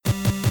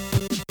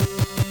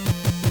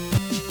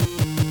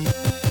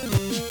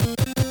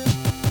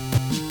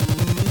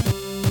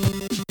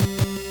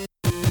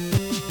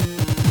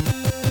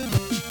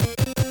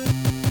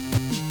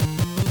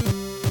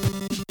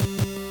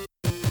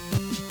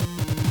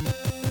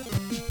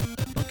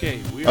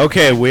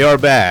Okay, we are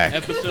back.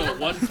 Episode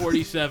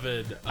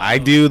 147. I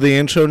do the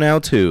intro now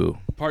too.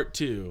 Part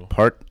 2.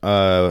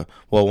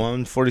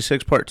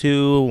 146, part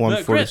 2, The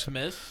 146.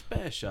 Christmas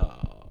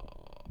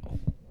special.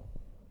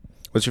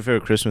 What's your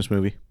favorite Christmas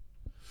movie?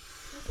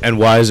 And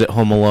why is it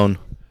Home Alone?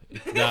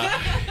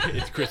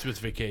 It's Christmas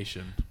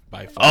Vacation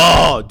by far.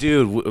 Oh,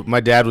 dude,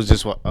 my dad was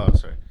just. Oh,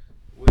 sorry.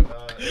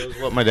 It was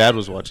what my dad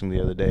was watching the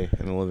other day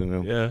in the living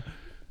room. Yeah.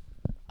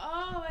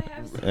 Oh, I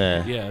have seen Yeah.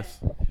 that. Yes.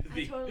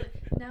 I totally.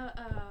 Now,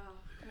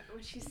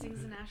 when she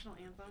sings the national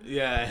anthem.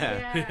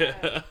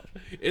 Yeah.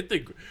 Yeah.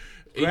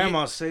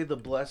 Grandma, say the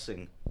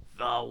blessing.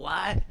 The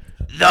what?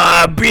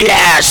 The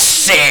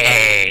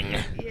blessing.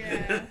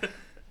 Yeah.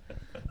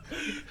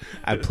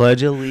 I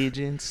pledge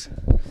allegiance.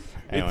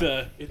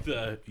 Anyway. It's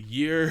a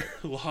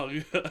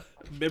year-long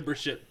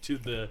membership to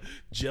the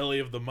Jelly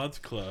of the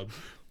Month Club.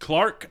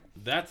 Clark,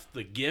 that's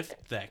the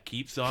gift that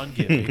keeps on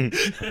giving.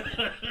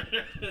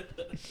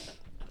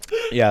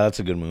 Yeah, that's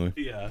a good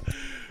movie. Yeah.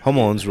 Home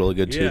Alone's really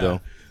good too,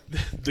 though.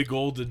 The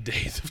golden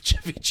days of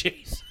Chevy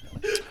Chase.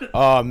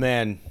 Oh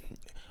man.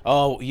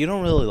 Oh, you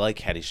don't really like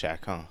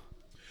Caddyshack, huh?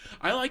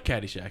 I like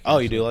Caddyshack. Oh,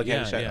 you do like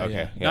Yeah, Caddyshack? yeah, Okay,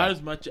 yeah. yeah. Not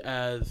as much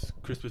as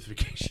Christmas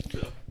Vacation,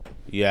 though.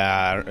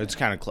 Yeah, it's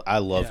kind of. I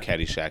love Yeah.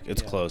 Caddyshack.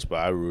 It's Yeah. close, but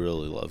I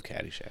really love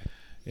Caddyshack.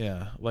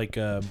 Yeah, like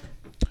that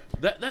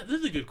this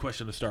is a good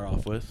question to start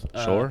off with.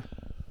 Sure.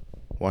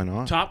 Why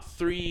not? Top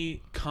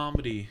 3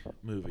 comedy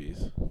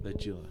movies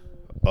that you like.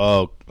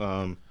 Oh,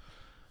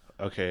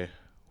 okay.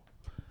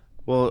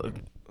 Well,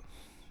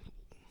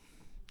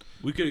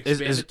 We could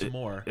expand it to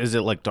more. Is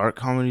it like dark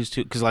comedies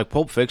too? Because like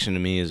Pulp Fiction to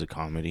me is a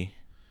comedy.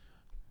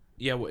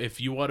 Yeah, well, if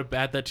you want to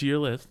add that to your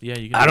list, yeah,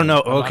 you can. I don't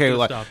know. I'm not Okay, gonna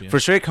like stop you. for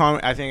straight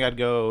comedy, I think I'd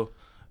go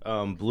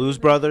Blues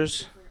Brothers.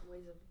 Different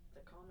ways of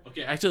the comedy.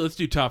 Okay, actually, let's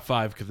do top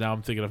 5 because now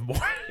I'm thinking of more.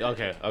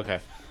 Okay.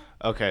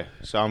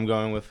 So I'm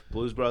going with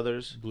Blues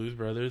Brothers, Blues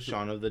Brothers.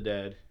 Shaun of the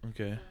Dead.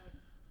 Okay.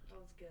 That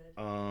was good.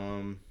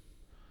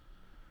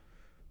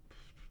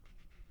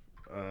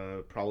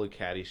 Probably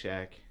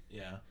Caddyshack,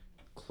 Yeah.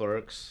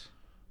 Clerks,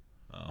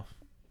 Oh.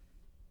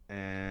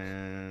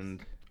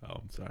 and Oh,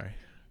 I'm sorry.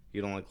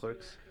 you don't like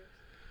Clerks?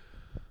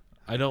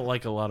 I don't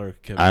like a lot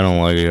of Kevin. I don't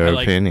like your I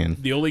like- opinion.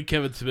 The only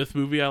Kevin Smith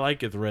movie I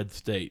like is Red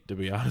State, to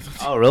be honest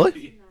with you. Oh,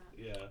 really?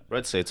 Yeah.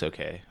 Red State's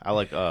okay. I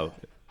like.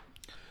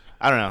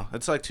 I don't know.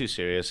 It's like too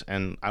serious,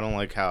 and I don't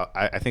like how.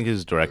 I think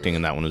his directing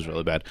in that one is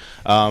really bad.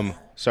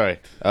 Sorry.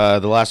 The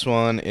last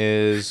one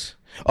is.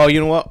 Oh, you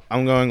know what?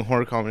 I'm going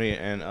horror comedy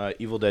and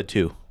Evil Dead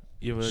 2.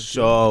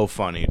 So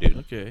funny, dude.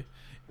 Okay.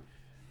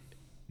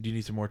 Do you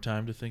need some more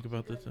time to think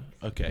about this?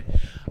 Okay.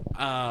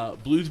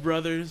 Blues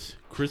Brothers,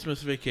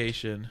 Christmas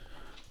Vacation.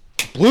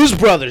 Blues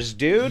Brothers,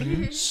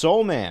 dude.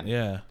 Soul Man.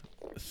 Yeah.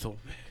 So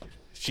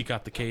she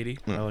got the Katie.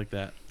 I like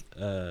that.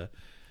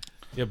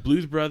 Yeah,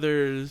 Blues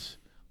Brothers.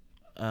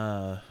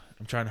 I'm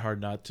trying hard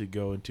not to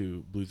go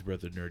into Blues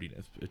Brothers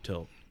nerdiness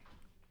until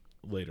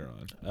later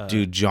on.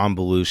 Dude, John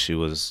Belushi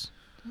was.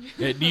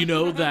 Yeah, do you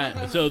know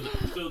that? So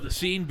the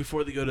scene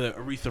before they go to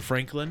Aretha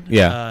Franklin.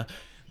 Yeah.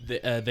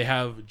 They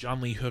have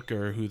John Lee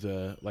Hooker, who's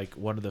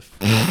one of the.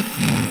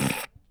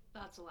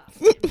 That's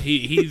allowed.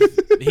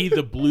 He's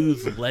a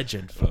blues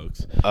legend,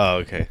 folks. Oh,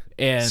 okay.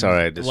 And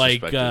Sorry, I like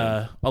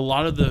disrespected him. a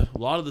lot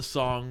of the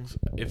songs,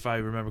 if I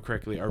remember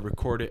correctly, are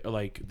recorded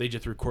like they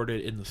just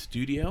recorded in the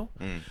studio.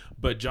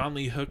 But John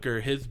Lee Hooker,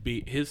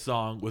 his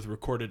song was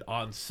recorded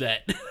on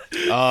set.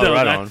 Oh, so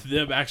right that's on.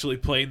 them actually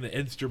playing the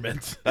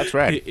instruments. That's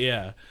right.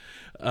 Yeah.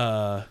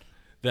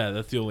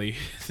 That's the only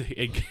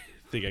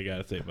thing I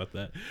gotta say about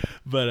that.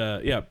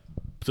 But yeah.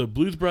 So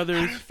Blues I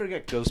Brothers,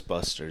 forget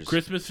Ghostbusters.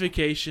 Christmas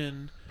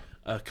Vacation,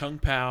 Kung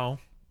Pao.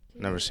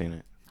 Never seen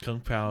it.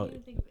 Kung I Pao. can't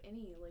even think of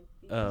any. Like,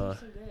 these are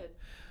so good.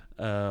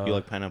 You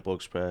like Pineapple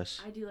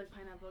Express? I do like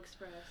Pineapple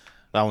Express.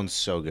 That one's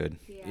so good.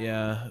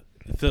 Yeah.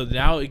 So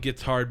now it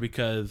gets hard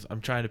because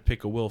I'm trying to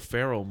pick a Will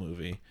Ferrell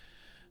movie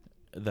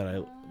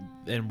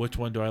and which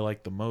one do I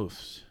like the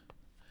most?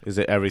 Is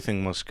it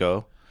Everything Must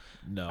Go?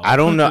 No. I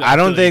don't know. I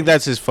don't Actually- think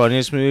that's his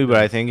funniest movie, but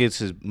I think it's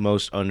his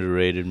most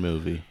underrated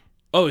movie.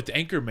 Oh, it's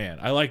Anchorman.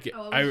 I like it.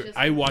 Oh, it was just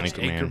I watched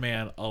Anchorman.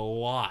 Anchorman a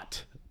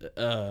lot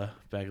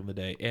back in the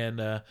day,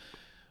 and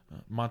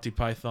Monty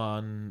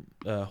Python,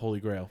 Holy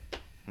Grail.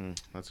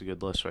 That's a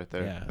good list right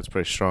there. Yeah. That's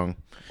pretty strong.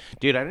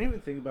 Dude, I didn't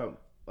even think about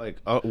like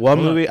one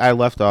movie I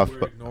left off, We're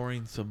but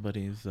ignoring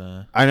somebody's.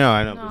 I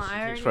know. No, But I it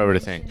already takes forever to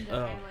think. mentioned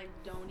that Oh. I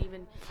don't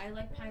even. I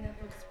like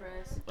Pineapple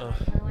Express. Ugh.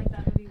 I kind of like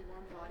that movie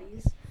Warm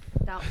Bodies.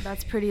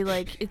 That's pretty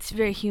it's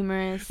very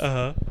humorous.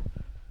 huh.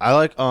 I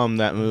like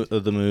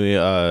the movie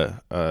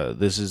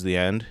This Is the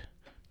End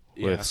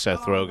with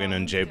Seth Oh, Rogen that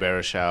and Jay one's good.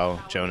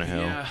 Baruchel, Jonah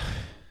Hill. Yeah.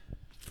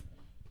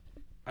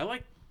 I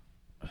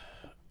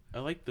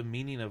like the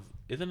meaning of.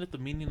 Isn't it the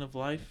meaning of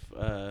life?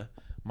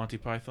 Monty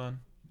Python.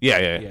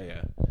 Yeah.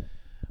 Yeah.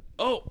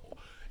 Oh,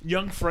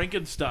 Young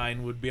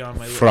Frankenstein would be on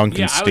my list.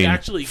 Frankenstein. Yeah, I would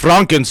actually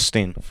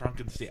Frankenstein.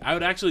 Frankenstein. I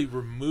would actually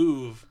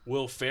remove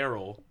Will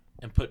Ferrell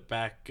and put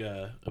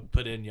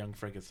in Young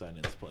Frankenstein in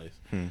its place.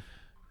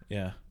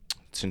 Yeah.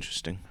 It's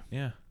interesting.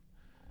 Yeah.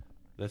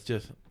 That's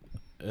just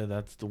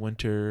That's the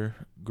winter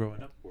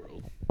growing up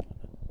world.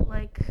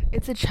 Like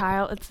it's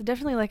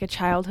definitely like a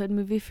childhood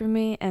movie for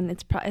me, and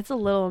it's a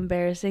little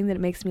embarrassing that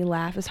it makes me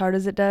laugh as hard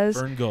as it does.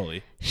 Fern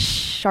Gully.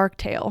 Shark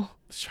Tale.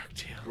 Shark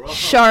Tale.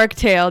 Shark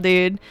Tale,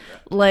 dude.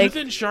 Like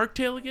Who's in Shark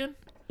Tale again?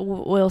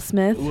 Will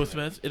Smith. Will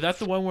Smith. Is that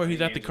the one where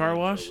he's at the car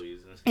wash?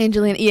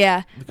 Angelina,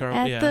 yeah.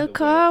 The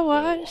car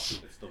wash.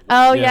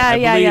 Oh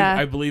yeah.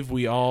 I believe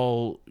we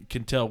all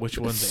can tell which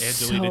one's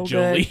Angelina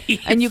Jolie. Good.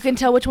 And you can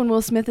tell which one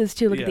Will Smith is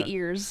too. Look at the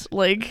ears.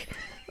 Like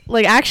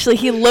actually,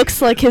 he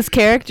looks like his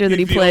character that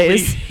he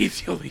plays.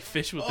 He's the only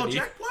fish with an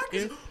Jack Black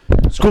ear.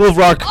 School of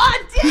Rock.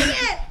 Oh dang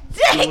it!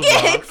 Dang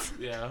it!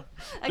 Yeah.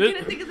 I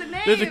couldn't think of the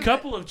name. There's a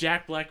couple of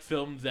Jack Black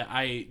films that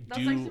I That's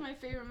actually my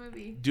favorite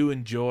movie. do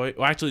enjoy.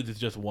 Well, actually, there's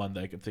just one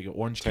that I can think of.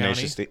 Orange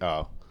Tenacious County. D.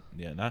 Oh.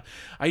 Yeah,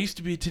 I used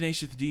to be a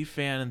Tenacious D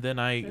fan, and then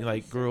I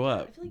grew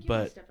up. I feel like you but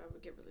and my stepdad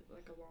would get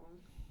really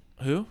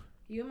along. who?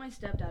 You and my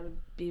stepdad would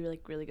be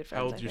really good friends.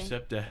 How old's your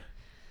stepdad?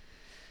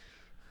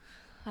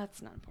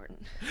 That's not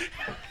important.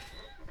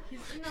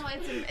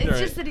 It's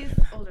just that he's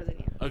older than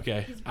you.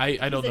 Okay,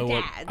 I don't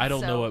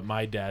know what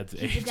my dad's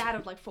age. He's a dad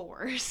of like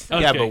 4. So.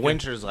 Okay, Yeah, but good.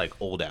 Winter's like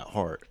old at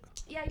heart.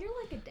 Yeah, you're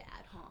like a dad,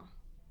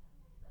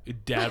 huh?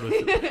 Dad was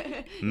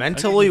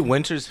Mentally,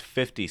 Winter's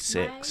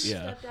 56. My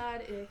Yeah. stepdad,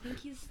 I think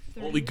he's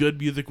 30. only good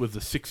music was the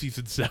 60s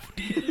and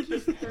 70s.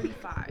 He's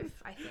 35,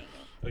 I think.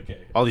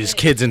 Okay. All these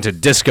kids into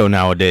disco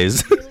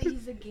nowadays. Really,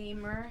 he's a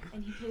gamer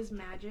and he plays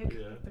Magic,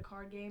 the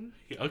card game.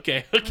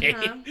 Okay.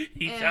 Uh-huh.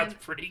 He And- sounds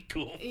pretty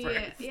cool.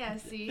 Yeah,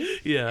 see?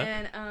 Yeah.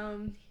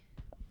 And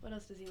what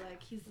else does he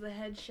like? He's the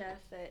head chef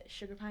at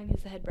Sugar Pine.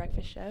 He's the head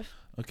breakfast chef.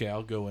 Okay,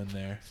 I'll go in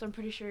there. So I'm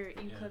pretty sure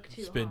you cook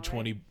too. Spend huh,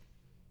 20 right?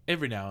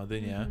 every now and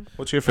then. Yeah.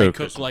 What's your I favorite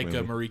cook Christmas like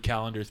movie? Marie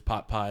Callender's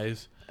pot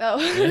pies. Oh,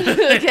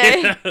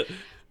 okay.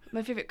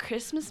 My favorite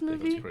Christmas That's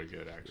movie? pretty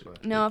good, actually.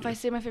 No, if I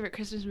say my favorite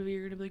Christmas movie,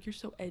 you're gonna be like, "You're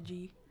so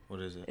edgy."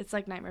 What is it? It's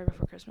like Nightmare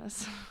Before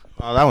Christmas.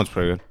 Oh, that one's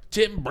pretty good.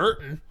 Tim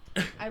Burton.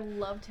 I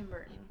love Tim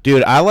Burton.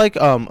 Dude, I like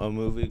a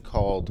movie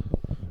called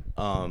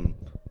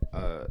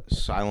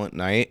Silent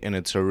Night, and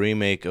it's a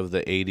remake of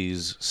the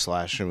 80s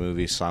slasher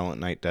movie Silent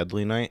Night,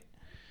 Deadly Night.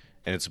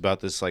 And it's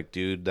about this like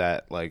dude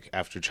that like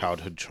after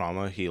childhood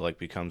trauma he like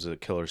becomes a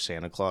killer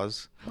Santa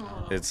Claus.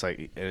 Aww. It's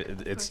like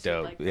it's course you'd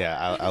dope. like that.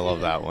 Yeah, I love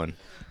that one.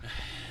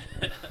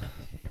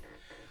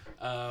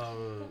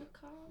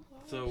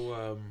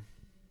 So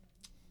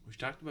we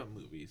talked about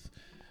movies,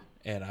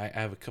 and I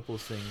have a couple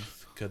of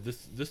things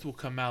because this will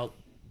come out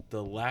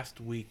the last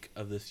week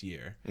of this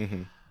year.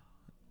 Mm-hmm.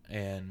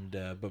 And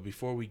but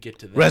before we get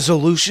to that,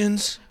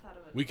 Resolutions?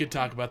 we could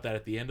talk about that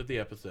at the end of the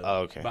episode.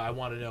 Oh, okay. But I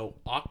want to know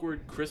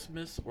awkward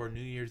Christmas or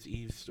New Year's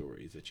Eve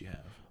stories that you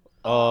have.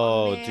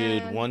 Oh, man.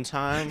 dude, one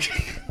time.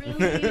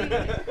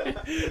 Really?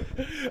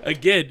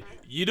 Again,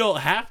 you don't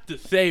have to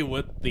say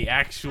what the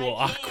actual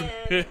I awkward.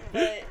 can,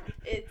 but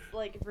it's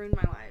like ruined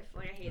my life.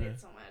 Like I hate it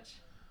so much.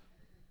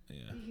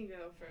 Yeah. You can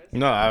go first.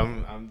 No,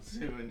 I'm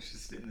too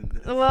interested in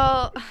this.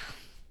 Well,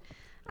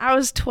 I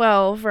was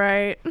 12,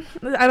 right?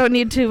 I don't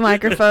need 2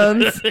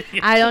 microphones.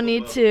 I don't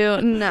need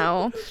to.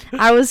 No.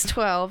 I was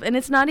 12. And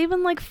it's not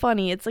even like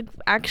funny. It's like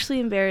actually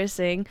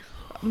embarrassing.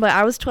 But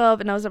I was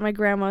 12 and I was at my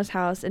grandma's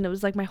house and it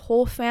was like my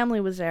whole family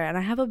was there. And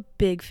I have a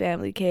big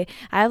family, okay?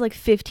 I have like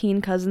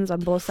 15 cousins on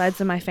both sides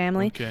of my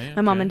family. Okay,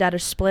 My mom okay. and dad are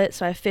split,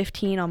 so I have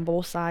 15 on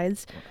both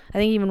sides. I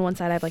think even one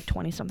side I have like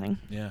 20 something.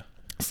 Yeah.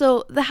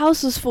 So the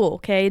house was full,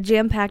 okay,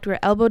 jam-packed. We're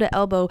elbow to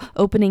elbow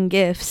opening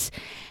gifts.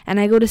 And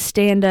I go to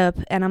stand up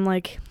and I'm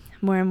like,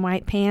 I'm wearing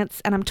white pants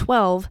and I'm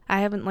 12. I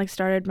haven't like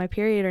started my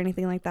period or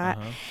anything like that.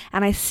 Uh-huh.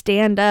 And I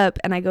stand up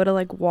and I go to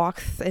like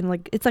walk and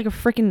like it's like a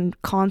freaking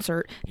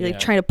concert. You're Yeah. like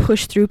trying to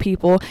push through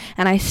people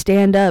and I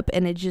stand up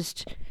and it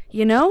just,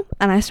 and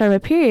I started my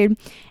period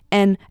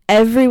and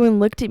everyone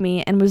looked at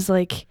me and was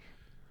like,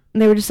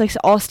 and they were just like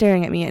all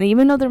staring at me. And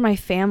even though they're my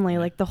family,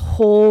 like the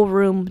whole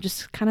room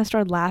just kind of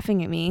started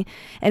laughing at me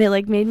and it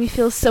like made me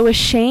feel so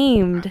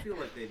ashamed. I feel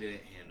like they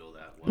didn't handle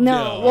that well.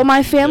 No, No, well,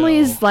 my family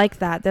no. is like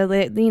that. They're,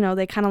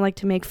 they kind of like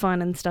to make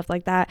fun and stuff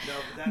like that. No,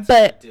 that's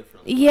But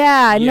different.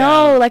 yeah, Yeah.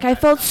 no, like I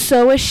felt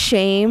so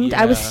ashamed.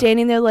 I was Yeah.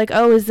 standing there like,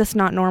 oh, is this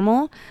not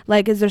normal?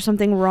 Like, is there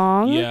something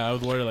wrong? Yeah, I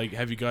was wondering, like,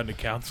 have you gone to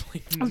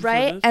counseling? for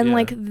Right? this? And Yeah.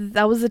 like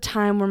that was the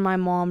time where my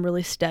mom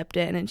really stepped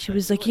in and she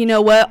was like, you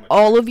know what?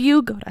 All of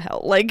you go to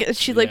hell. Like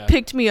she like Yeah.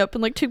 picked me up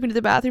and like took me to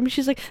the bathroom.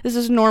 She's like, this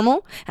is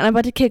normal and I'm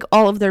about to kick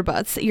all of their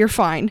butts. You're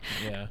fine.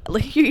 Yeah.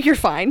 Like you're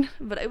fine.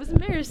 But it was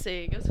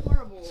embarrassing. It was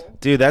horrible.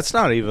 Dude, that's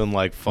not even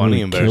like funny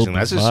Really embarrassing. killed the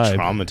That's just vibe.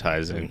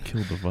 traumatizing.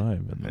 Killed the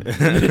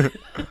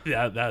vibe.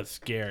 Yeah, that's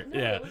scary. No,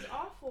 Yeah. it was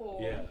awful.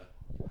 Yeah.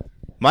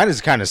 Mine is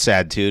kind of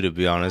sad too, to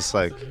be honest.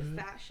 Like,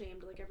 fat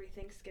shamed like every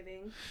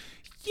Thanksgiving.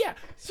 Yeah.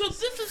 So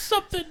this is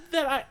something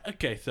that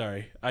okay,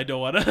 sorry. I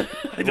don't want to.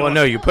 well,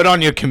 no, you put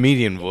on your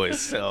comedian voice,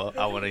 so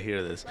I want to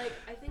hear this. Like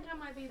I think I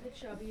might be the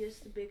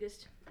chubbiest, the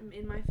biggest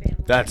in my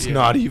family. That's Yeah.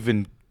 not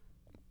even.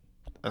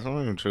 That's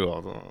not even true.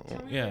 Although.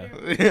 Yeah.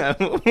 Yeah.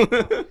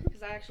 Because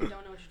I actually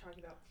don't know what you're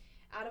talking about.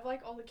 out of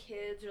like all the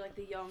kids or like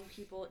the young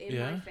people in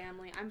Yeah. my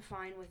family, I'm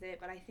fine with it.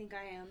 But I think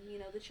I am,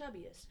 the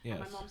chubbiest on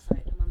my Yes. mom's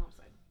side. On my mom's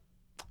side.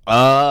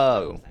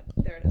 Oh. Side.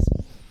 There it is.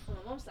 On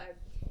my mom's side.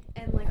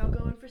 And like I'll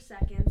go in for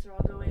seconds, or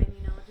I'll go in,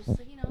 just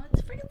like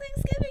it's freaking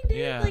Thanksgiving, dude.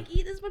 Yeah. Like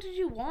eat as much as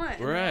you want.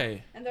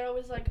 Right. And they're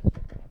always like,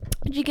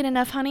 "Did you get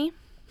enough, honey?"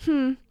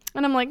 And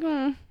I'm like,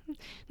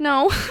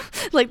 no.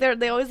 Like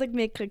they always like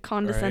make like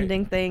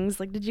condescending things.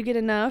 Like, did you get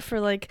enough? Or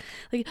like,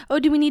 oh,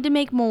 do we need to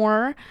make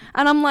more?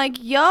 And I'm like,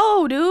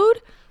 yo,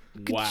 dude,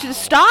 Wow.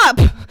 just stop.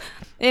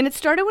 And it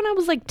started when I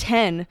was like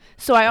 10.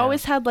 So I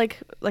always had like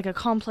a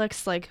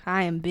complex, like,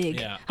 I am big.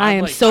 Yeah. I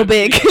am like, so I'm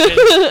big.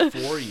 big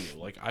for you.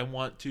 Like, I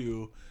want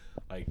to,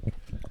 like,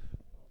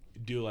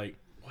 do like,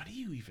 what are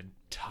you even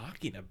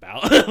talking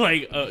about?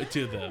 Like,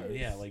 to them.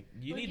 Yeah. Like,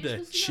 you Like, need you're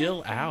to supposed to be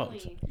chill my out.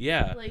 family.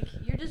 Yeah. Like,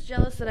 you're just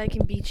jealous that I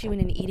can beat you in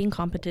an eating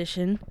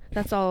competition.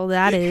 That's all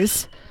that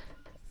is.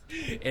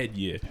 And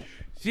you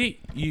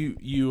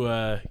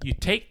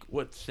take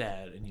what's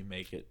sad and you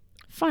make it.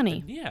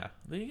 Funny. Yeah.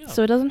 There you go.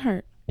 So it doesn't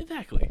hurt.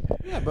 Exactly.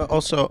 Yeah, but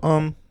also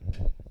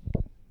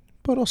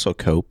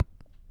cope.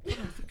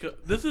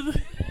 This is.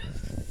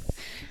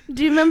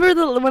 Do you remember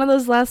one of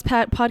those last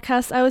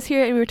podcasts I was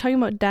here and we were talking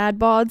about dad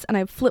bods and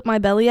I flipped my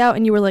belly out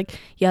and you were like,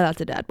 yeah, that's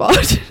a dad bod.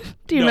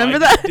 Do you remember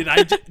that? Did I?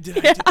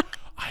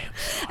 I am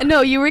sorry. No,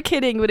 you were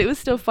kidding, but it was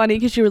still funny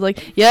because you were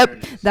like,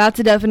 yep, that's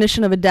a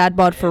definition of a dad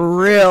bod for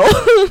real.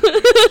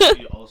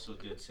 You also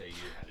did say you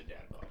had a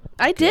dad bod.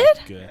 I did?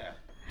 Good.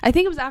 I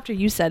think it was after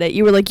you said it.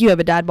 You were like, you have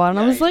a dad bod. And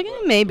I was like,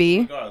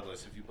 maybe.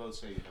 Regardless, if you both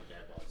say you have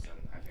dad bods, then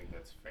I think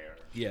that's fair.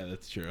 Yeah,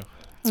 that's true.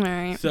 All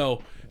right.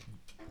 So,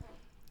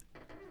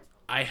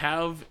 I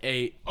have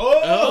a.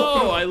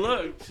 Oh! I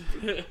looked.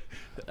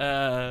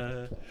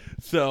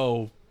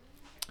 So,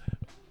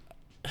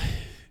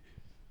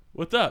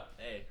 what's up?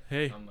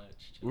 Hey. How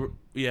much?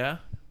 Yeah.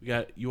 We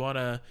got. You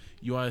wanna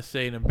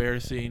say an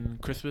embarrassing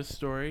Christmas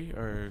story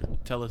or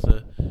tell us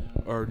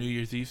or New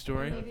Year's Eve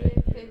story?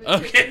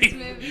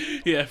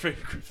 Okay. Yeah,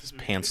 favorite Christmas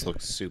movie. Pants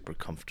look super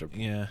comfortable.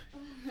 Yeah.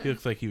 He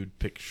looks like he would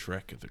pick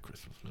Shrek as a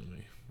Christmas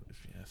movie,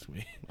 if you ask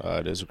me.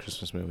 It is a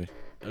Christmas movie.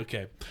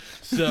 Okay.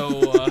 So,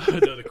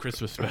 no, the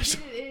Christmas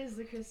special. It is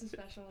the Christmas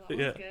special. That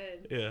Yeah. was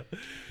good. Yeah.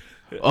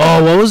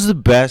 Oh, what was the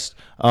best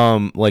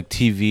like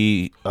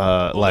TV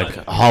like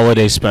on.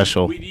 holiday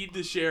special? We need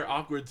to share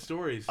awkward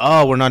stories.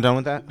 Oh, we're not done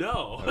with that?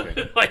 No.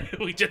 Okay. Like,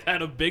 we just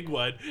had a big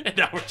one, and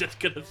now we're just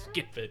going to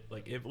skip it.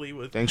 Like, Emily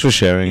was... Thanks for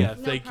sharing. Yeah,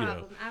 No thank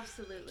problem. you.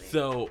 Absolutely.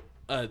 So,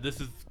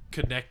 this is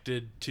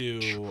connected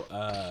to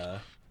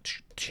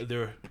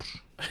there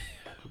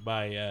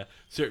by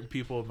certain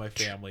people in my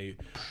family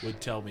would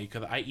tell me,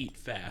 because I eat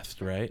fast,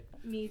 right?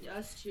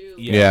 us too.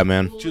 Yeah,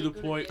 man. To the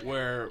point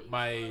where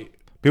my...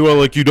 People are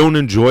like, you don't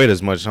enjoy it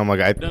as much. I'm like,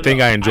 I No, think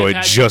no, I enjoy I've it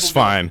had just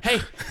people go, fine.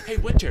 Hey,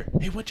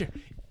 Winter,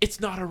 it's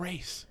not a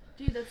race.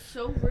 Dude, that's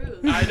so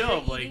rude. I know,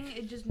 You're like- eating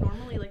it just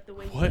normally like the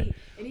way What? we eat.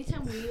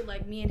 Anytime we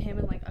like me and him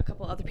and like a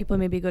couple other people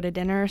maybe go to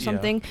dinner or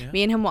something, yeah.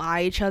 me and him will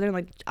eye each other and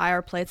like eye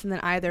our plates and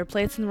then eye their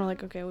plates and we're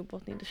like, okay, we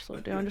both need to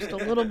slow down just a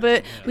little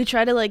bit. Yeah. We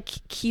try to like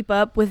keep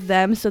up with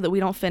them so that we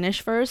don't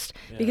finish first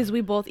Yeah. because we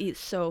both eat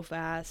so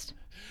fast.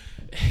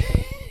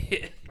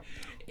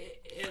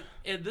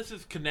 And this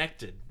is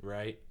connected,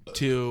 right,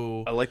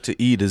 to I like to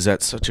eat. Is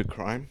that such a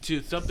crime?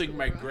 something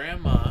my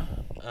grandma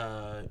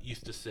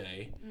used to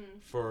say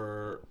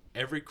for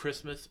every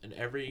Christmas and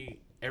every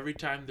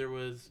time there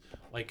was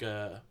like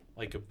a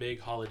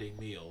big holiday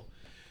meal.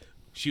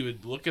 She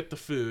would look at the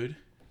food,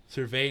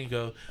 survey, and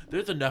go,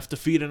 "There's enough to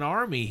feed an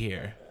army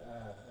here."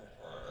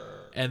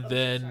 And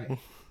then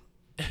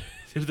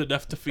there's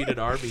enough to feed an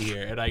army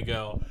here, and I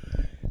go,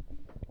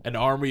 "An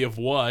army of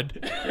one."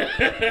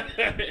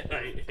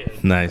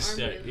 Nice.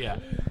 Yeah.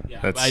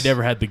 That's- I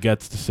never had the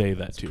guts to say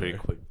that to Pretty her.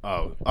 quick.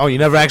 Oh, you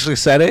never actually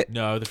said it?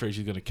 No, I was afraid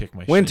she's gonna kick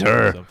my Winter.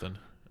 shins or something.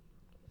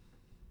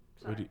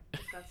 What do you-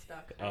 That's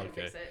stuck. I didn't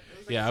fix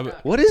Yeah, I'm-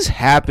 What is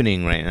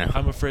happening right now?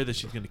 I'm afraid that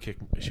she was gonna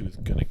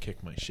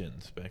kick my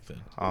shins back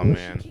then. Oh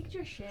man, Kicked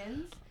your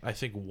shins? I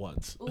think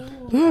once.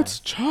 Ooh. that's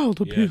child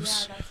Yeah.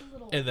 abuse. Yeah, that's a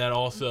little. And then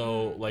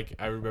also, like,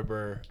 I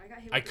remember I got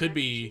hit I with could mac and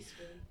be cheese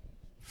spoon.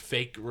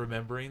 fake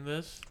remembering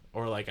this,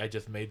 or like I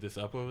just made this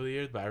up over the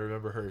years, but I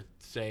remember her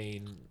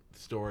saying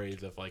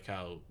stories of like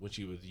how when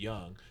she was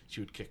young she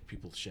would kick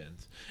people's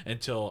shins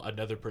until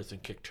another person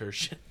kicked her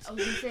shins. I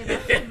was gonna say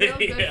that's a real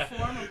good Yeah.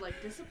 form of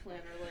like discipline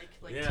or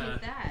like Yeah.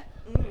 take that.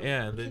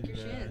 Yeah, and then Kick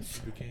your shins.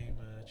 she became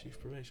chief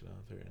probation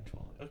officer in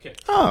Fall. Okay.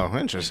 Oh,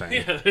 interesting.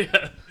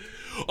 Yeah.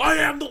 I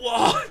am the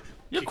law.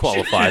 You're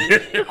qualified.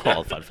 You're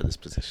qualified for this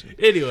position.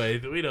 Anyway,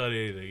 we don't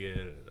need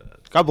anything.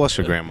 God bless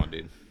your grandma,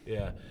 dude.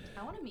 Yeah.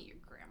 I want to meet your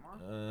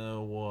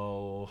grandma.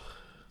 Well.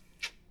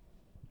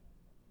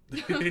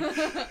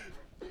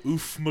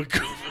 Oof,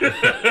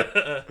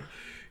 magoo.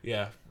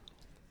 Yeah.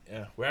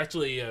 Yeah. We're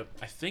actually, I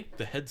think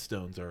the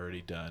headstones are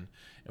already done,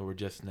 and we're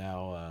just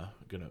now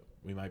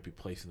we might be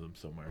placing them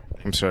somewhere.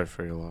 I'm sorry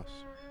for your loss.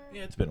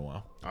 Yeah, it's been a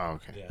while. Oh,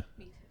 okay. Yeah.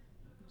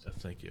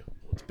 Thank you.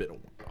 It's been a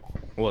while.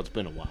 Well, it's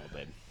been a while,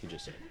 babe. You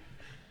just said.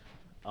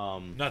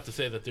 Not to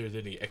say that there's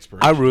any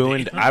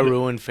expiration. I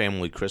ruined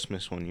family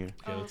Christmas one year.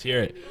 Okay, let's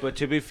hear it. But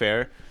to be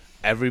fair,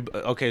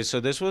 so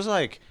this was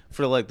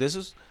this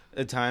was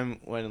a time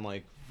when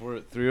like for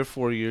 3 or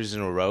 4 years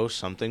in a row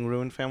something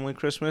ruined family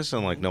Christmas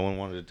and like no one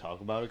wanted to talk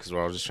about it because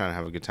we're all just trying to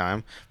have a good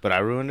time. But I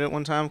ruined it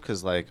one time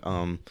because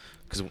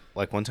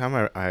one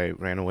time I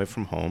ran away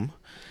from home,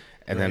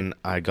 and then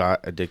I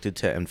got addicted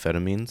to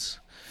amphetamines,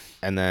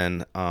 and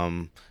then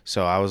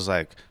so I was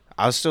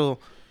still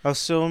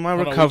in my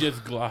recovery. We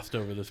just glossed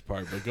over this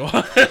part, but go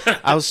on.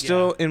 I was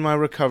still in my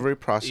recovery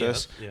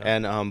process, Yeah.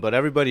 and but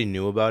everybody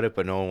knew about it,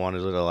 but no one wanted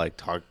to like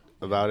talk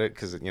about it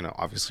because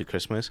obviously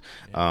Christmas.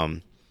 Yeah.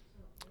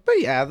 But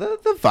yeah, the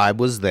vibe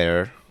was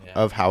there Yeah.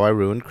 of how I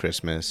ruined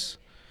Christmas.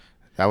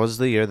 That was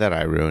the year that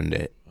I ruined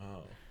it.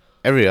 Oh.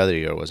 Every other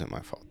year wasn't my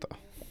fault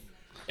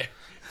though.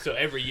 So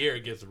every year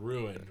it gets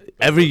ruined.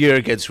 Every year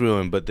it gets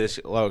ruined, but this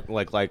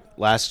like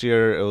last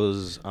year it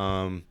was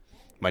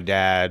my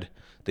dad.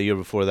 The year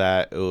before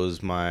that it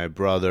was my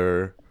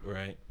brother.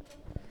 Right.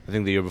 I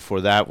think the year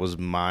before that was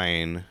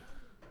mine.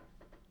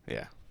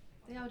 Yeah.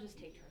 They all just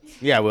take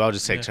turns. Yeah, we all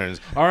just take turns.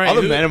 All right, All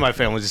the men in my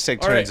family just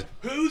take All right. turns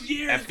Whose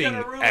year is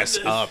gonna effing ruin S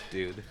this? up,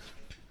 dude.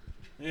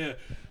 Yeah.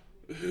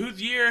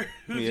 Whose year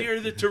Yeah.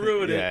 is it to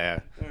ruin it? Yeah,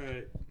 All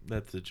right.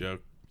 That's a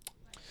joke.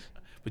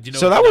 But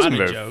So that what's wasn't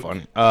not a very joke?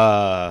 funny.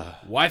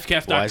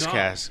 Wisecast.com.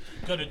 Wisecast.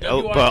 Go to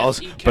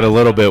But a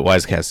little bit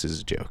Wisecast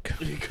is a joke.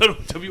 Go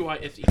to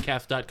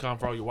WYSEcast.com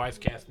for all your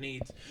Wisecast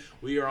needs.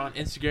 We are on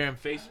Instagram,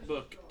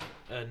 Facebook,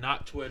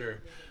 not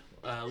Twitter.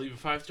 Leave a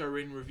 5-star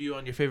rating review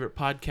on your favorite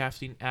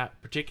podcasting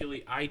app,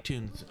 particularly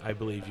iTunes. I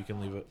believe you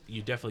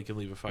definitely can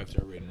leave a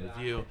 5-star rating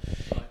review,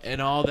 and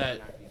all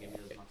that.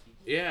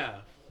 Yeah.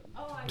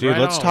 Dude, Right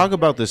let's on. talk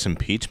about this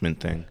impeachment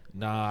thing.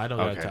 Nah, I don't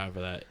got Okay. time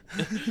for that.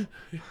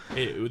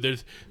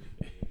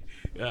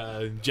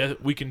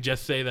 We can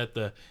just say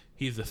that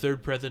he's the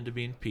third president to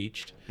be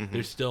impeached. Mm-hmm.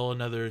 There's still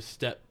another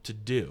step to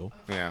do,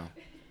 Yeah.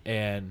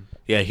 and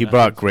Yeah, he nothing's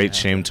brought gonna great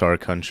happen. shame to our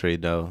country,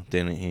 though,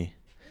 didn't he?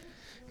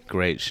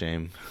 Great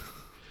shame.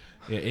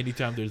 Yeah,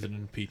 anytime there's an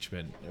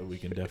impeachment, we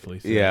can definitely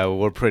say. Yeah,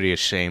 we're pretty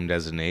ashamed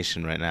as a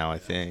nation right now, I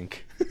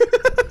think. Go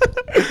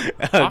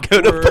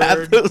to Awkward.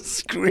 Pathos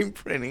Screen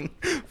Printing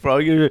for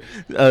all your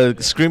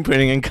screen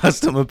printing and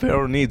custom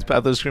apparel needs.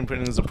 Pathos Screen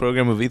Printing is a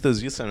program of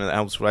Ethos Youth Center that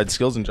helps provide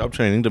skills and job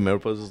training to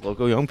Mariposa's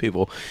local young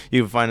people.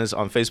 You can find us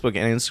on Facebook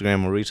and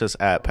Instagram or reach us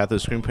at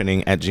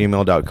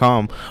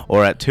pathoscreenprinting@gmail.com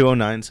or at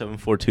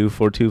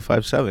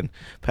 209-742-4257.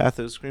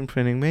 Pathos Screen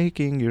Printing,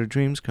 making your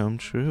dreams come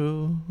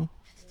true.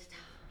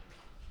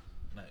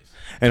 Nice.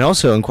 And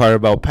also inquire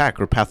about PAC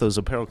or Pathos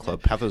Apparel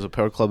Club. Pathos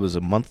Apparel Club is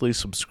a monthly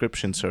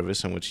subscription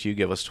service in which you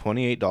give us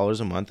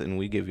 $28 a month and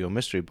we give you a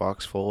mystery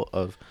box full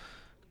of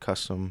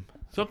custom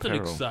Something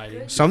apparel.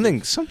 exciting. Something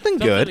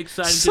good.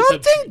 exciting to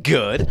Something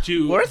good.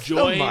 To Worth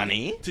join, the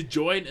money. to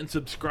join and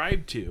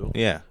subscribe to.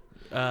 Yeah.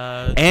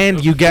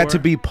 And you get to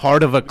before- be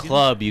part of a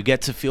club. You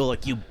get to feel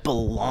like you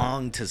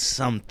belong to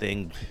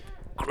something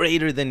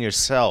greater than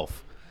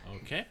yourself.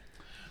 Okay.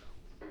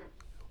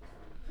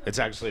 It's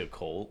actually a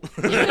cult.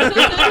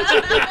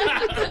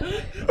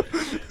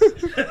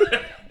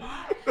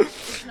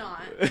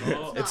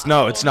 It's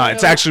not. It's not.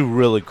 It's actually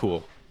really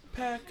cool.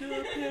 Pack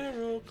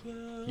Apparel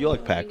Club. You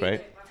like PAC,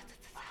 right?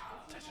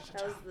 That's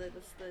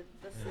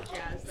the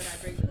jazz that I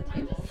bring to the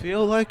table.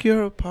 Feel like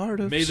you're a part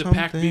of May the something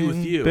pack be with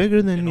you,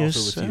 bigger than and also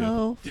with you.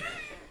 yourself.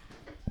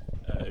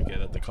 Okay,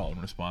 that's the call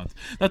and response.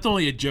 That's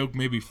only a joke.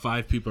 Maybe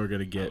 5 people are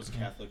gonna get.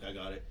 Catholic, I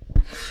got it.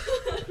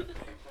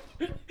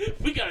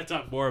 We gotta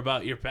talk more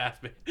about your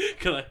path, man.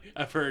 Cause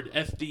I've heard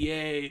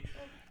SDA.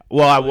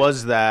 Well, I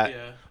was that.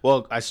 Yeah.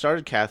 Well, I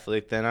started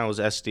Catholic, then I was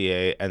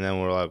SDA, and then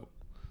we're like, whoa,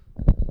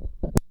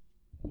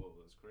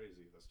 that's crazy.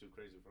 That's too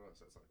crazy for us.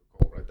 That's like a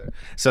cult right there.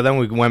 So then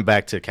we went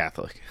back to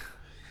Catholic,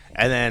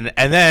 and then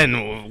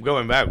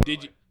going back.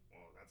 Did you?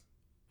 Well, that's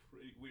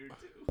pretty weird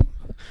too.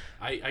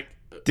 I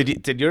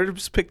Did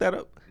yours pick that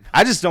up?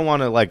 I just don't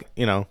want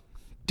to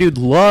dude,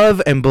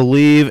 love and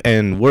believe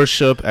and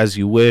worship as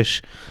you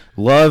wish.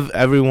 Love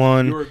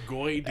everyone. you were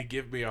going to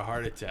give me a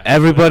heart attack.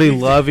 Everybody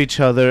love each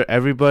other.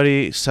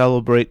 Everybody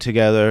celebrate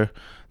together.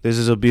 This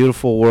is a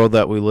beautiful world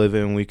that we live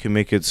in. We can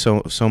make it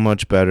so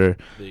much better.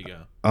 There you go.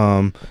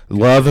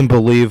 Love and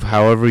believe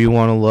however you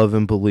want to love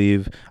and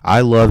believe.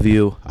 I love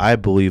you. I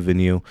believe in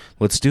you.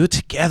 Let's do it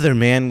together,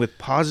 man, with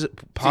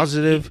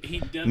positive He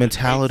doesn't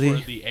mentality.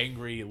 wait for the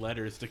angry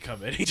letters to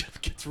come in. He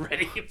just gets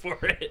ready for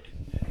it.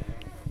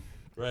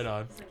 Right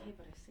on.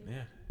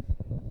 Yeah.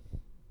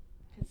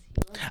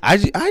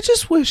 I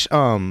just wish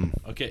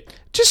Okay.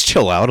 just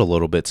chill out a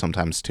little bit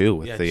sometimes too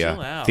with Yeah, the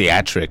chill out.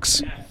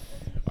 theatrics.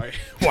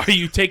 Why are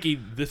you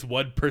taking this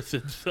one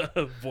person's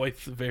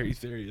voice very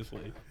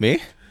seriously? Me?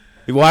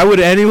 Why would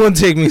anyone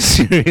take me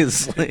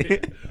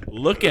seriously?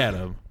 Look at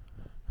him.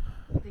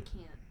 They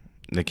can't.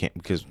 They can't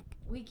because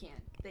We can't.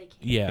 They can't.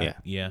 Yeah,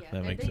 Yeah.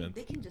 that makes sense.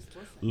 They can just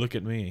listen. Look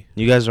at me.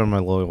 you guys are my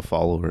loyal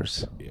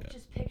followers. Yeah.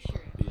 Just picture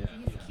it. Yeah.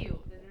 He's cute.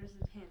 There's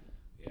him.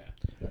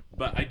 Yeah.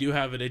 But I do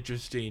have an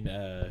interesting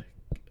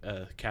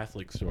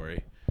Catholic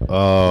story.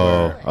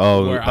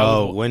 where I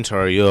was- Winter,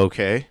 are you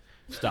okay?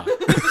 Stop. Do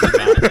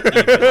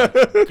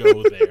not even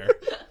go there.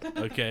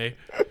 Okay.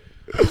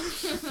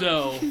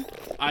 So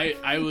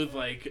I was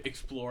like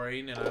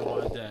exploring and I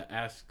wanted to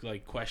ask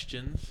like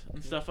questions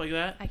and stuff like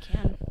that. I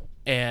can.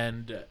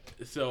 And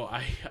so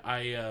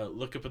I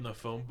look up in the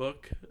phone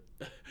book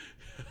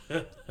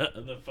the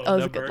phone That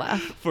was a good number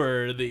laugh.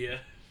 for the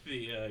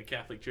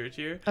Catholic Church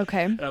here.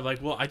 Okay. And I'm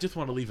like, well, I just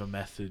want to leave a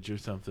message or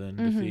something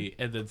to Mm-hmm. see.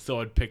 And then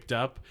someone picked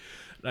up.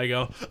 And I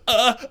go,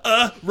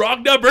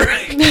 wrong number.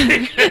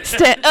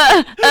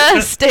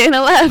 Staying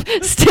alive.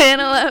 Staying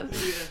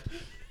alive.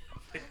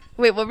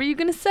 Wait, what were you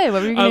gonna say?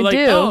 What were you I'm gonna like,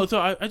 do? oh, so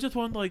I just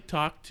wanted to like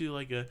talk to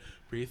like a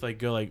priest, like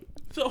go like,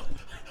 so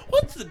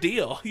what's the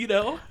deal? You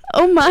know,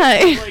 Oh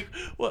my. like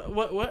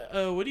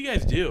what do you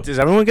guys do? Does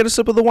everyone get a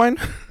sip of the wine?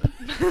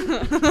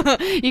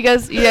 you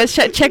guys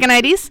checking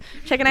IDs?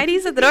 Checking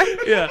IDs at the door?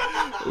 Yeah,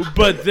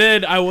 but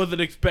then I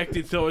wasn't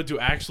expecting someone to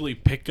actually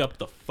pick up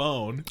the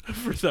phone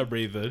for some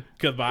reason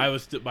because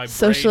my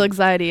Social brain,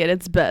 anxiety at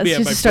its best. yeah,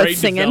 Just my to start brain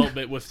singing.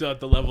 development was still at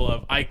the level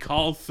of I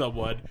called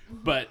someone,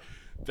 but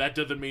that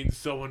doesn't mean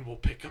someone will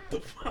pick up the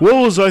phone. What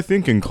was I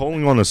thinking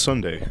calling on a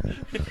Sunday?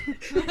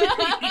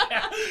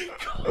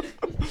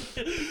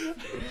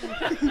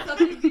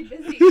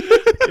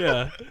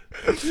 Yeah.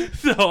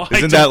 So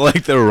Isn't that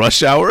like the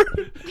rush hour?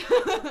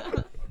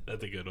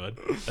 That's a good one.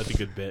 That's a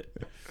good bit.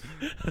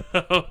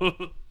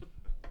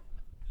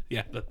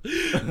 Yeah.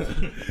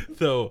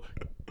 So,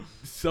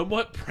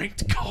 somewhat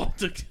pranked call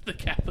to the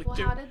Catholic Well,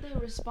 Church. how did they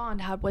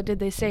respond? What did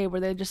they say?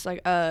 Were they just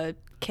like,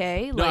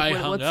 K? No, I Like,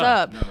 hung what's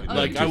up. up? No,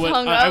 Like you I just went,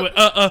 hung I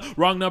up? went,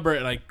 wrong number,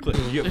 and I clicked.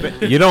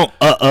 You don't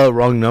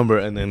wrong number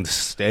and then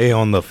stay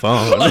on the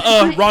phone.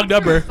 Wrong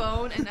number.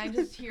 Phone and I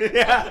just hear.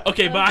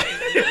 Okay, bye.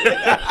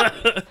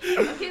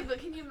 Okay, but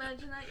can you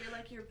imagine that? You're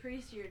like your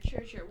priest, your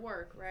church, your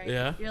work, right?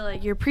 Yeah. You're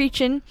like you're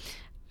preaching,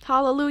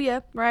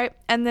 hallelujah, right?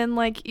 And then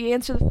like you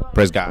answer the phone.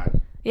 Praise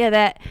God. Yeah,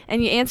 that.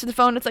 And you answer the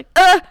phone. It's like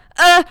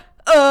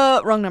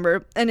wrong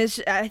number, and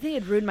I think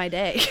it ruined my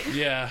day.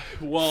 Yeah.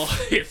 Well,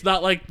 it's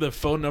not like the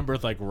phone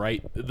number's like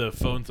right. The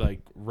phone's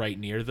like right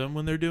near them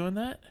when they're doing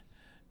that.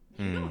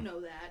 You don't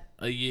know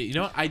that. You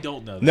know what? I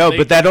don't know. No, They-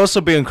 but that'd also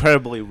be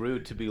incredibly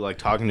rude to be like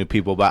talking to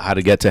people about how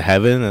to get to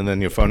heaven and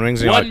then your phone rings.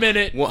 And you're 1 like,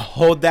 minute. "Well,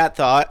 hold that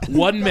thought.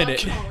 1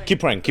 minute.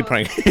 Keep praying. Keep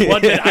praying.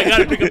 1 minute. I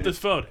gotta pick up this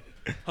phone.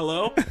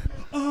 Hello?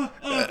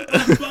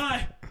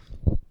 Bye.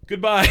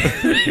 Goodbye.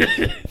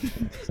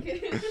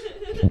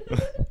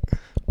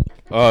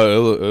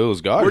 Oh, it was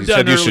God. We're He done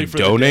said you early should for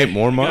the donate day.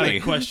 more Gotta money.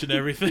 question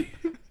everything.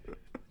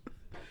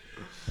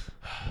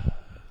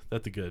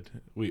 That's a good.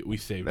 We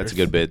saved. That's a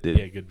her. good bit, dude.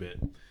 Yeah, good bit.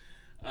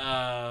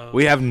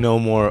 We have no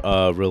more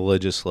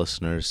religious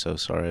listeners, so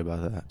sorry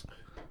about that.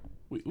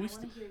 We hear your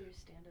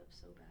stand-up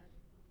so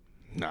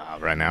bad. Nah,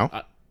 right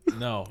now.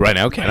 no. Right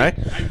now, can I?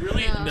 I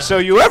really. No. So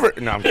you ever?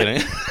 No, I'm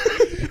kidding.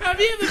 have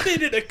you ever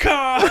been in a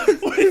car?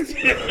 with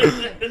you?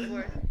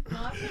 No,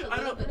 I've heard a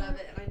little bit of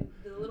it, and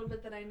the little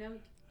bit that I know,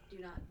 do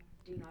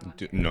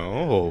not.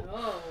 No.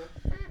 Oh.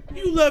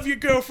 You love your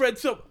girlfriend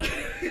so.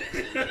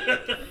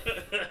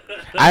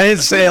 I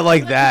didn't say it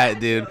like that,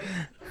 dude.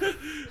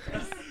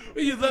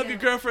 You love your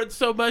girlfriend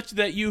so much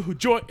that you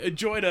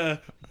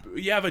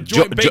you have a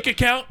joint bank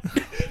account.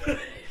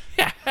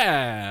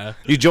 Yeah.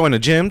 You joined a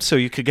gym so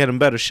you could get in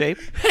better shape.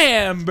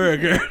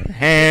 Hamburger.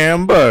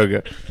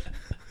 Hamburger.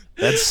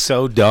 That's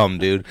so dumb,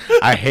 dude.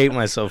 I hate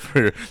myself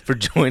for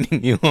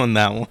joining you on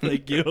that one.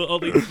 Like you,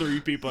 only 3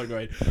 people are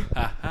going.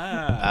 Ha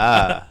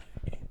ha. Ah.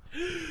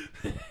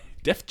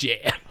 Def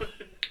Jam.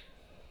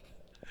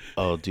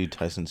 Oh, dude,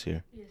 Tyson's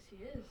here. Yes, he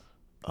is.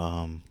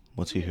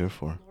 What's he here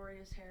for?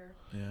 Glorious hair.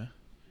 Yeah.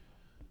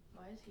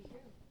 Why is he here?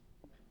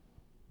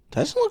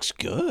 Tyson looks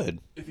good.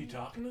 Is he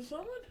talking to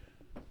someone?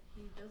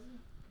 He doesn't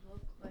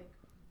look like.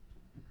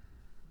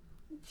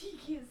 He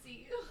can't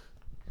see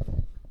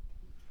you.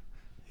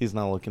 He's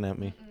not looking at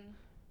me.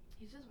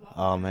 He's just walking.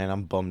 Oh man,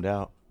 I'm bummed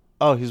out.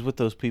 Oh, he's with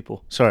those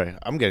people. Sorry,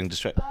 I'm getting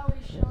distracted. Oh,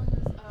 he's showing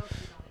us.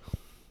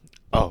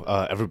 Oh, okay,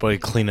 got it. Everybody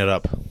clean it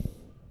up.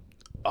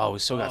 Oh, we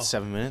still got Oh.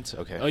 7 minutes?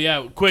 Okay. Oh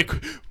yeah, quick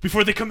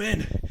before they come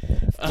in.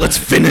 Let's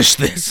finish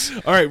this.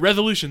 All right,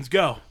 resolutions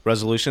go.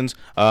 Resolutions.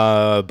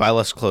 Buy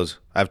less clothes.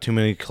 I have too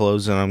many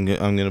clothes, and I'm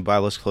gonna buy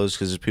less clothes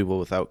because there's people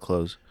without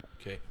clothes.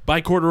 Okay. Buy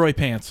corduroy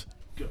pants.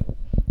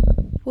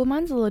 Well,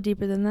 mine's a little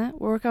deeper than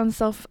that. Work on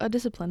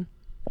self-discipline.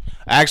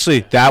 Actually,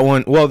 that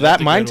one. Well,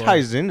 That's a mine good one.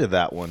 ties into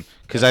that one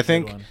because That's I a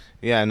good think. one.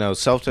 Yeah, no,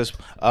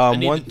 self-discipline. I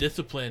need One. the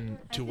discipline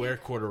to wear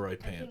corduroy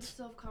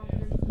pants.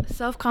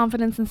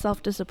 Self-confidence and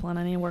self-discipline.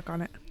 I need to work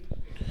on it.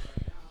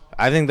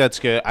 I think that's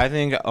good. I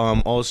think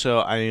also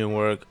I need to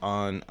work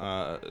on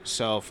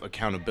self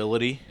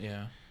accountability.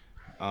 Yeah.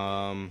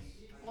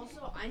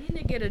 Also, I need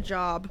to get a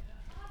job.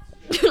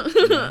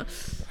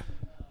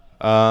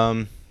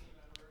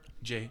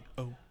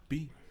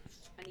 J-O-B.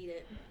 I need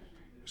it.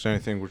 Is there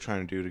anything we're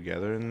trying to do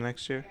together in the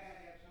next year?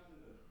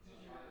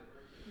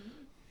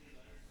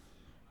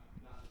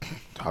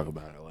 Talk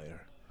about it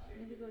later.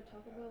 Maybe go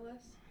Taco Bell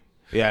less.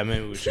 Yeah,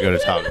 maybe we should go to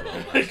Taco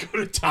Bell. Go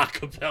to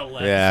Taco Bell.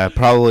 Less. Yeah,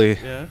 probably.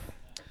 Yeah.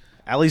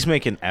 At least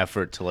make an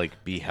effort to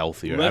like be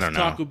healthier. Less I don't know.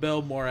 Taco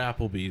Bell, more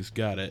Applebee's.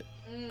 Got it.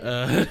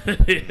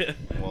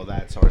 Well,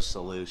 that's our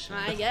solution,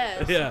 I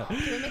guess. Yeah. Can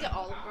we make it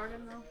Olive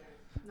Garden though?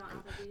 Not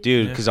Applebee's.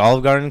 dude. Yeah. Because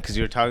Olive Garden, because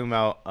you were talking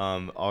about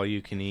all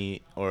you can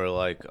eat or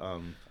like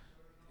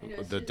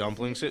the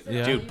dumplings.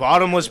 Yeah. Dude,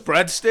 bottomless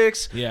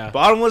breadsticks. Yeah.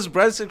 Bottomless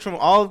breadsticks from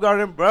Olive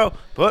Garden, bro.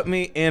 Put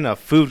me in a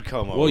food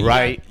coma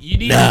right You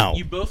need. now.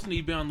 You both need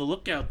to be on the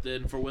lookout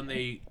then for when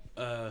they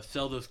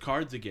sell those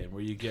cards again,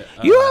 where you get.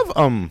 You have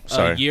a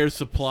sorry. year's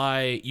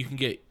supply. You can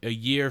get a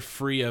year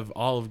free of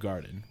Olive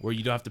Garden, where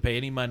you don't have to pay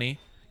any money.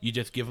 You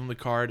just give them the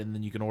card, and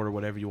then you can order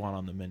whatever you want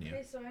on the menu.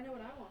 Okay, so I know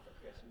what I want for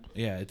Christmas.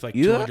 Yeah, it's like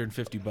You-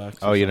 $250.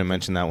 Oh, you didn't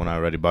mention that when I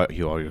already bought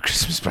you all your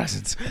Christmas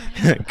presents.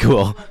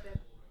 Cool.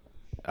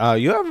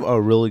 You have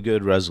really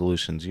good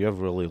resolutions. You have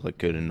really like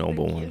good and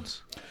noble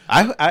ones.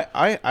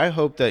 I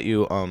hope that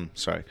you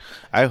sorry.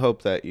 I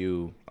hope that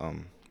you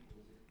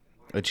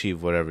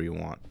achieve whatever you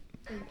want.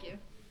 Thank you.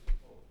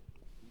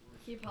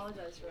 He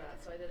apologized for that,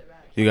 so I did it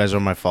back. You guys are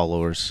my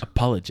followers.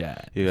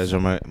 Apologize. You guys are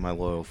my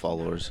loyal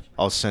followers.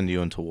 I'll send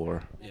you into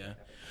war. Yeah.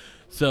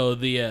 So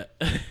the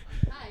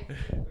Hi.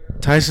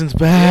 Tyson's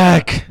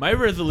back. my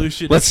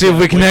resolution. Let's is see if to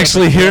we can wake up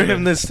actually in the hear morning.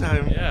 him this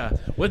time. Yeah.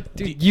 What?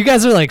 Dude, you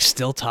guys are like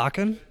still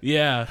talking?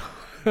 Yeah.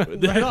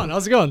 Right on.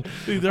 How's it going?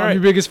 Dude, I'm all right.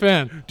 your biggest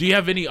fan. Do you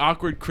have any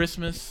awkward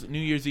Christmas, New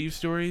Year's Eve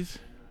stories?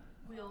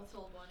 We all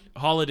told one.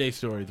 Holiday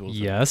stories, we'll say.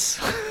 Yes.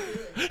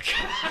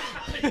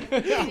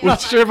 Not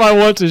sure if I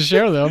want to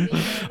share them.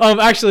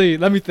 Actually,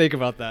 let me think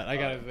about that. I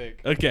gotta think.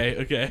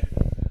 Okay.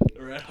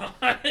 Right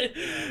on.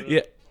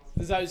 Yeah.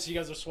 Is that so you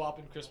guys are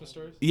swapping Christmas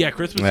stories? Yeah,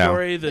 Christmas Yeah.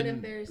 stories Good and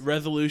embarrassing.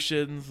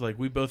 resolutions. Like,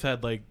 we both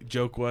had, like,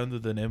 joke ones,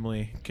 and then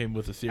Emily came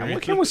with a I'm serious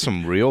looking with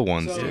some real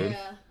ones, So- dude.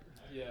 Yeah.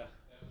 Yeah.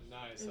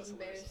 Nice. That's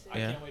hilarious. I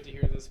Yeah. can't wait to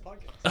hear this podcast.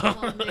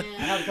 Oh I man.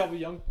 have a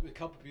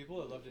couple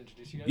people I'd love to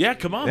introduce you guys. Yeah, to.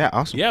 come on. Yeah,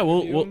 awesome. Yeah,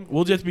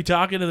 we'll just be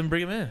talking and then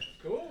bring them in.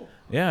 Cool.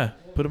 Yeah,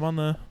 put them on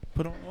the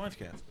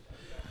Wisecast.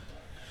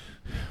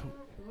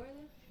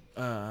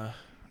 Who are they?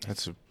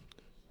 That's an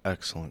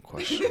excellent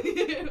question.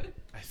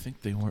 I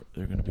think they're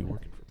going to be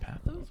working for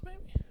Pathos, maybe.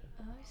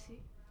 Oh, I see.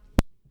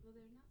 Well,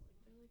 they're not.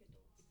 They're like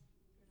adults.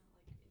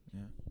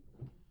 They're not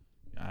like.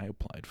 Yeah. I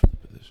applied for the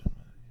position.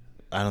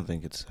 I don't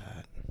think it's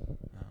that.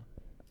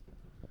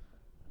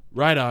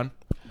 Right on.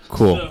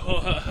 Cool.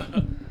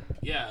 So,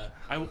 yeah,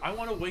 I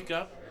want to wake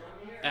up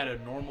at a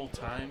normal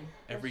time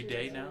every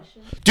day now.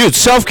 Dude,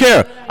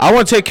 self-care. I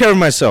want to take care of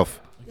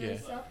myself. Yeah.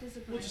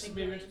 Self-discipline. Ties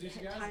into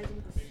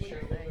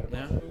sleep thing.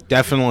 Yeah.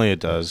 Definitely it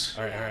does.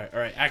 All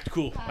right. Act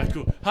cool.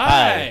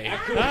 Hi.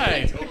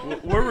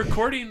 We're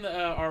recording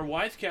our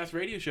Wisecast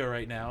radio show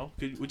right now.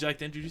 Would you like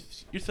to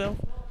introduce yourself?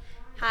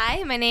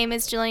 Hi, my name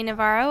is Jillian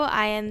Navarro.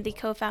 I am the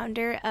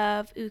co-founder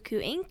of Uku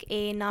Inc.,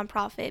 a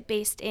nonprofit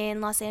based in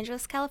Los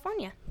Angeles,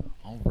 California.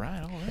 All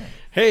right.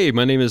 Hey,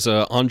 my name is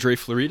Andre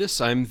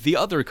Floridis. I'm the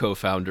other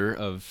co-founder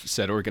of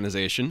said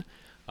organization,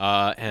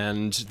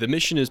 and the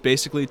mission is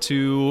basically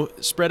to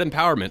spread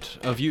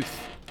empowerment of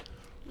youth.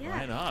 Yeah.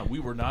 Right on. We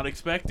were not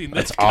expecting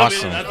this.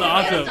 That's coming in.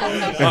 awesome.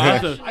 That's awesome.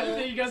 Awesome. I didn't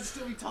think you guys would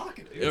still be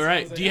talking. All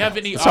right. Do you have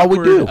any That's all we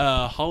awkward do.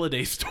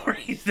 holiday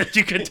stories that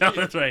you could tell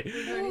us? Right.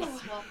 Already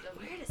swapped them.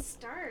 Where to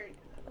start?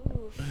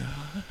 Ooh.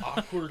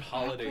 Awkward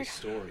holiday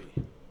story.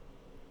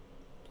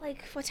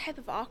 Like, what type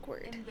of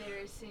awkward?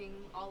 Embarrassing.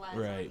 All eyes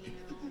Right. on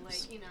you.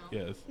 Like, you know.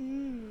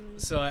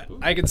 Yes. So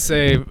I could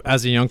say,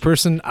 as a young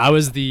person, I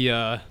was the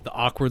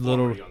awkward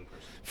little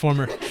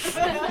former.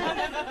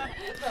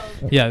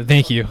 Yeah,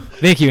 thank you,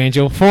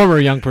 Angel. Former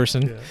young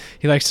person.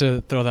 He likes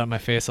to throw that in my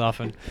face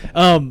often.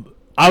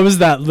 I was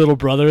that little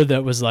brother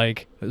that was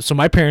like. So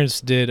my parents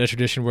did a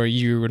tradition where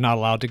you were not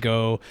allowed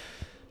to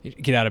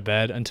get out of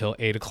bed until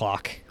 8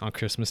 o'clock on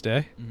Christmas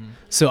Day.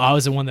 So I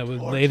was the one that would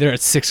lay there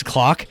at 6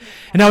 o'clock,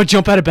 and I would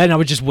jump out of bed and I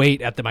would just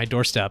wait at my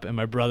doorstep, and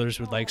my brothers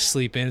would like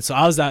sleep in. So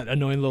I was that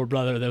annoying little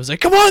brother that was like,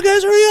 "Come on,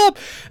 guys, hurry up!"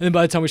 And then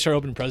by the time we started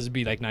opening presents, it'd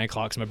be like 9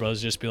 o'clock. So my brothers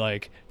would just be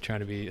like trying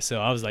to be. So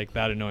I was like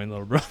that annoying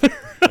little brother.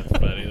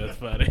 That's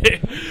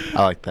funny.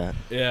 I like that.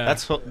 Yeah.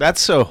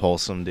 That's so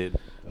wholesome, dude.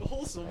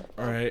 Wholesome.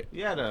 All right.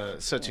 You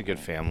had such a good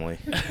family.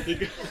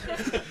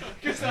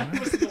 Because I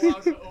wasn't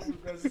allowed to open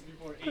presents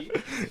before 8.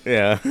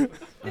 Yeah.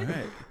 All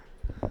right.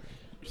 You're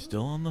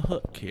still on the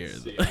hook here.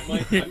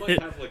 I might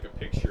have like a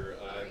picture.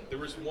 There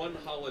was one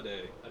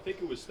holiday. I think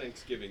it was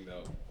Thanksgiving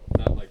though,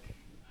 not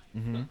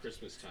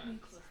Christmas time.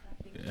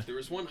 Yeah. There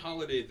was one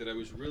holiday that I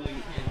was really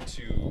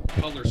into.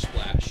 Color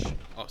Splash.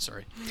 Oh,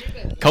 sorry.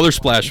 Color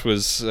Splash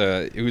was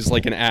it was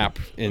like an app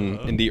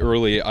in the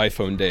early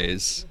iPhone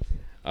days,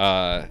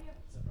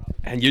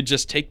 and you'd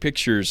just take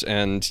pictures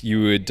and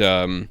you would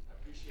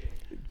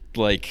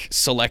like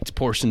select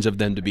portions of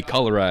them to be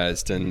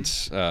colorized, and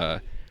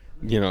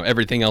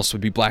everything else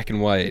would be black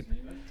and white.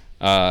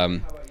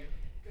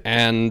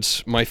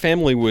 And my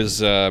family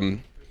was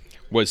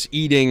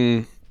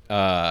eating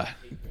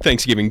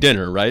Thanksgiving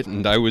dinner, right?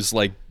 And I was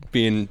like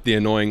being the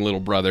annoying little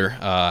brother.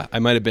 I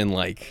might have been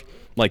like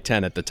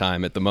 10 at the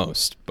time at the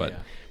most, but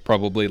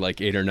probably like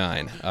 8 or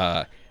 9.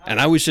 And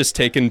I was just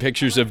taking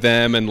pictures of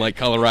them and like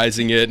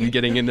colorizing it and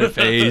getting in their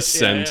face.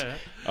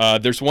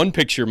 There's one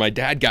picture, my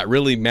dad got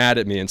really mad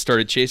at me and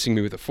started chasing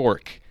me with a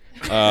fork.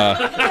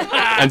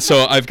 And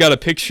so I've got a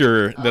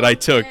picture that I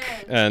took,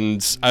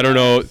 and I don't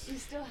know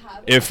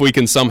if we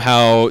can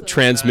somehow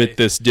transmit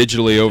this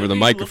digitally over the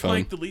microphone. Look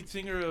like the lead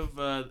singer of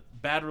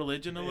Bad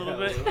Religion a little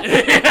bit.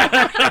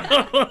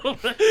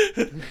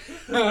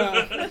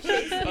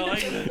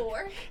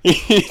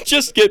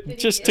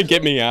 just to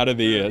get me out of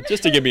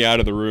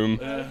the room.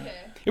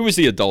 It was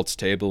the adults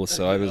table,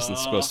 so I wasn't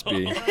supposed to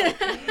be.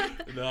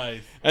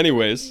 Nice.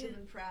 Anyways.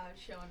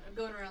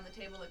 Going around the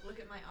table like, look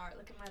at my art,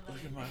 look at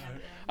my art.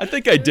 I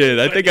think I did.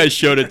 I think I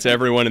showed it to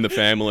everyone in the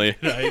family.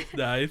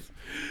 Nice.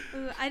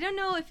 I don't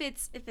know if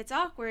it's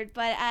awkward,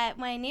 but at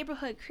my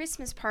neighborhood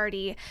Christmas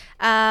party,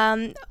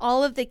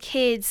 all of the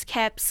kids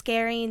kept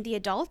scaring the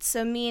adults.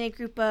 So me and a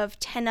group of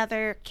 10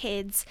 other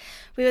kids,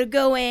 we would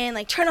go in,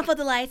 like turn off all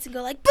the lights and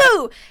go like,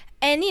 boo!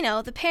 And, you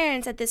know, the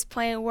parents at this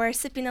point were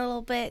sipping a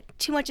little bit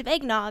too much of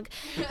eggnog.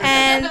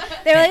 And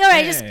they were like, all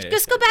right,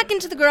 just go back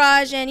into the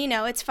garage and, you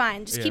know, it's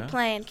fine. Just keep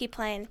playing.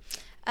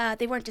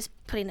 They weren't just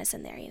putting us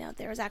in there, you know.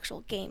 There was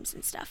actual games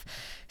and stuff.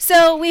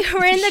 So we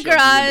were in the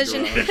garage.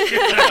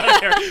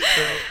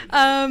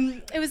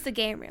 And it was the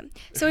game room.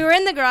 So we were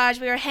in the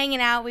garage. We were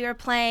hanging out. We were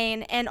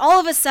playing. And all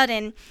of a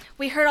sudden,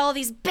 we heard all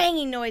these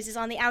banging noises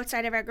on the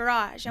outside of our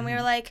garage. And we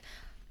were like,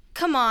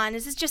 come on,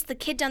 is this just the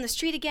kid down the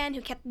street again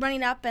who kept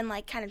running up and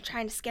like kind of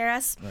trying to scare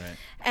us? Right.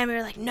 And we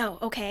were like, no,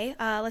 okay,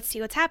 let's see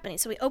what's happening.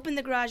 So we opened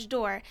the garage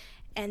door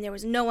and there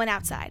was no one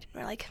outside.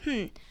 We're like,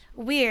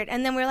 weird.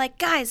 And then we're like,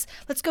 guys,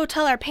 let's go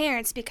tell our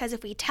parents, because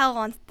if we tell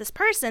on this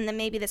person, then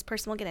maybe this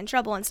person will get in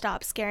trouble and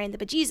stop scaring the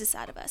bejesus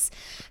out of us.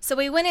 So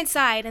we went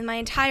inside, and my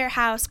entire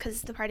house,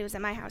 because the party was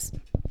at my house,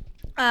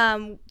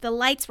 the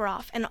lights were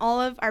off and all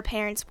of our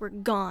parents were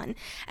gone.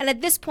 And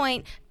at this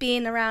point,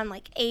 being around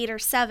like 8 or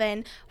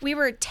 7, we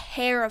were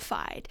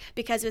terrified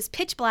because it was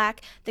pitch black.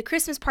 The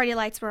Christmas party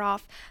lights were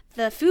off.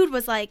 The food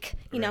was like,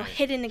 you know,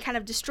 hidden and kind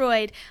of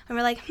destroyed. And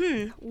we're like,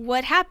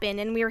 what happened?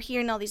 And we were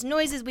hearing all these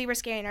noises. We were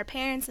scaring our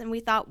parents, and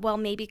we thought, well,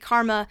 maybe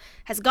karma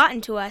has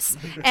gotten to us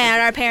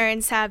and our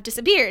parents have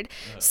disappeared.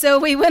 So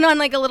we went on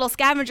like a little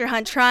scavenger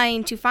hunt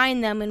trying to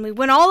find them, and we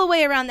went all the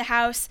way around the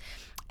house.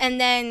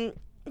 And then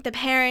the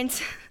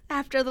parents,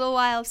 after a little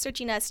while of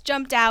searching us,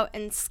 jumped out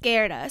and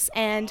scared us.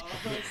 And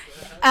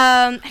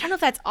I don't know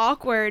if that's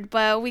awkward,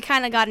 but we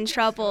kind of got in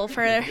trouble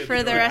for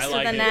the rest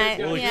of the night.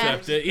 We'll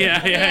accept it.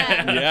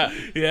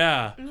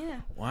 Yeah.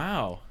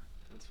 Wow.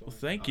 Well,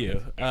 thank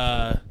you.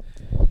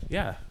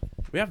 Yeah.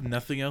 We have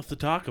nothing else to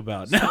talk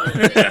about now.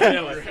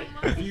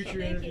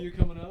 Future interview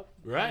coming up.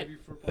 Right.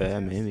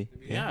 Maybe.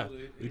 Yeah.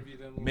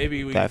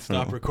 Maybe we can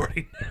stop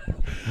recording.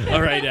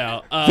 All right,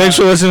 now. Thanks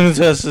for listening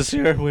to us this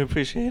year. We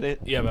appreciate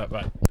it. Yeah,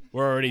 but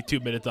we're already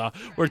 2 minutes off.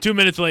 We're 2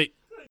 minutes late.